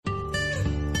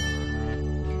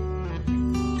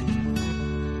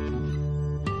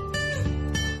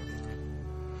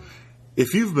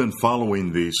If you've been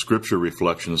following the scripture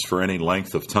reflections for any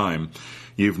length of time,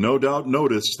 you've no doubt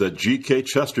noticed that G.K.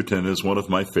 Chesterton is one of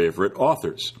my favorite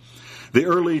authors. The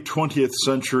early 20th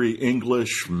century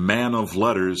English man of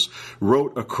letters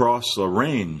wrote across a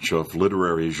range of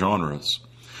literary genres.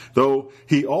 Though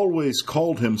he always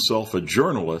called himself a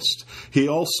journalist, he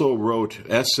also wrote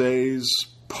essays,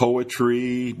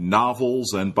 poetry,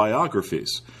 novels, and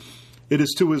biographies. It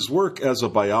is to his work as a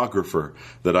biographer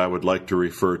that I would like to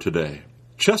refer today.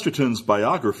 Chesterton's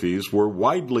biographies were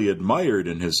widely admired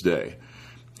in his day.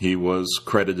 He was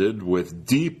credited with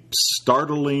deep,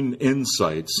 startling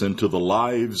insights into the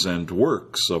lives and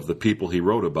works of the people he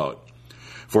wrote about.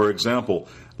 For example,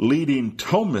 leading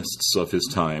Thomists of his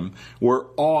time were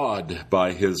awed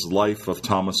by his life of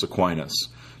Thomas Aquinas,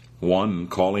 one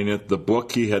calling it the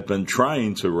book he had been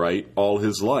trying to write all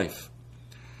his life.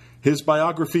 His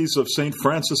biographies of St.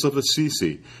 Francis of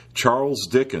Assisi, Charles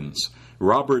Dickens,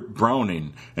 Robert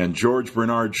Browning, and George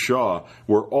Bernard Shaw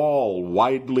were all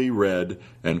widely read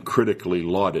and critically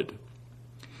lauded.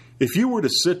 If you were to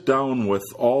sit down with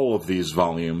all of these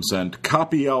volumes and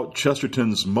copy out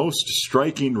Chesterton's most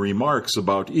striking remarks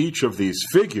about each of these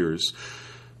figures,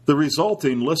 the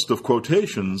resulting list of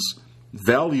quotations,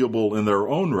 valuable in their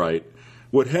own right,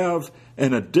 would have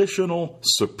an additional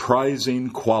surprising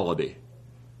quality.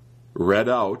 Read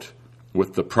out,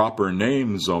 with the proper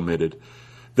names omitted,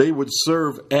 they would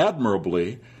serve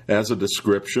admirably as a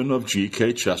description of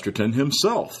G.K. Chesterton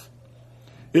himself.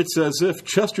 It's as if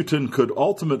Chesterton could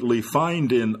ultimately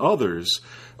find in others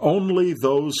only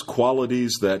those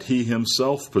qualities that he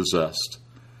himself possessed,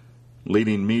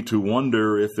 leading me to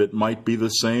wonder if it might be the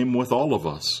same with all of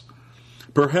us.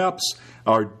 Perhaps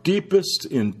our deepest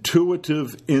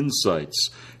intuitive insights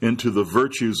into the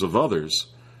virtues of others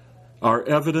are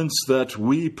evidence that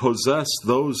we possess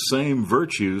those same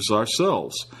virtues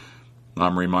ourselves.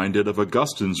 I'm reminded of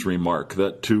Augustine's remark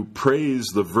that to praise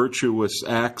the virtuous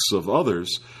acts of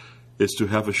others is to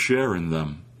have a share in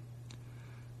them.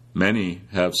 Many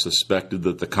have suspected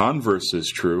that the converse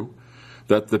is true,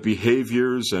 that the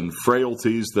behaviors and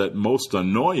frailties that most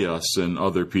annoy us in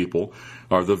other people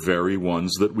are the very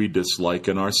ones that we dislike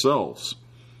in ourselves.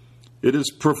 It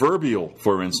is proverbial,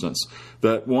 for instance,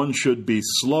 that one should be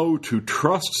slow to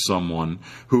trust someone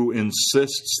who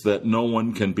insists that no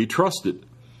one can be trusted.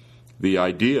 The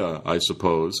idea, I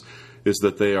suppose, is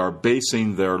that they are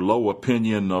basing their low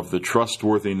opinion of the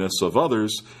trustworthiness of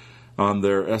others on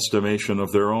their estimation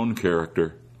of their own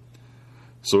character.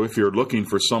 So if you're looking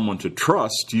for someone to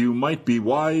trust, you might be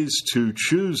wise to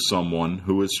choose someone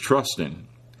who is trusting.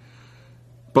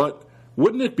 But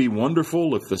wouldn't it be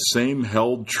wonderful if the same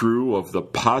held true of the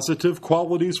positive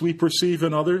qualities we perceive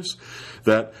in others?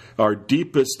 That our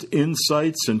deepest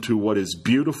insights into what is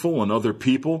beautiful in other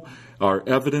people are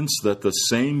evidence that the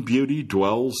same beauty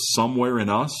dwells somewhere in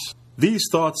us? These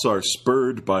thoughts are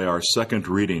spurred by our second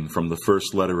reading from the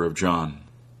first letter of John.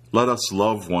 Let us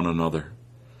love one another,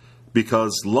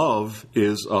 because love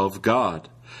is of God.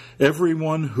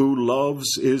 Everyone who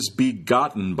loves is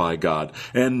begotten by God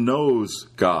and knows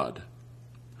God.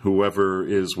 Whoever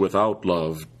is without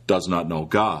love does not know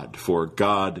God, for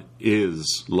God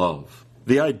is love.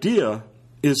 The idea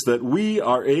is that we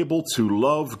are able to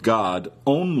love God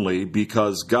only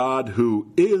because God,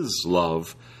 who is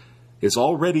love, is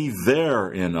already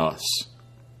there in us.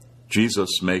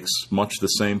 Jesus makes much the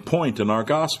same point in our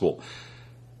gospel.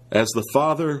 As the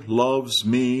Father loves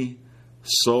me,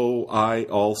 so I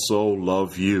also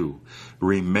love you.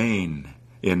 Remain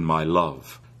in my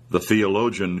love. The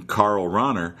theologian Karl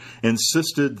Rahner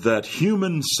insisted that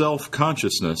human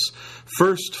self-consciousness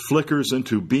first flickers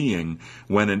into being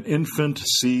when an infant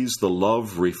sees the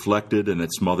love reflected in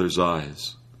its mother's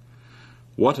eyes.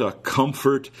 What a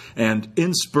comfort and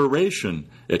inspiration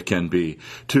it can be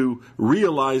to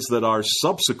realize that our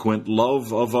subsequent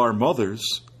love of our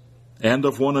mothers and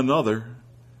of one another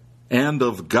and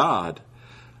of God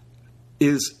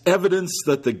is evidence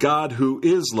that the God who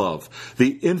is love,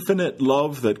 the infinite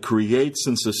love that creates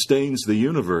and sustains the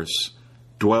universe,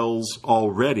 dwells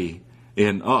already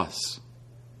in us.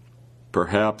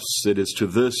 Perhaps it is to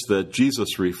this that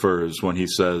Jesus refers when he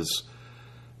says,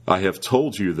 I have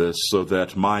told you this so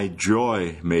that my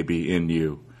joy may be in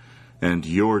you, and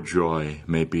your joy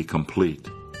may be complete.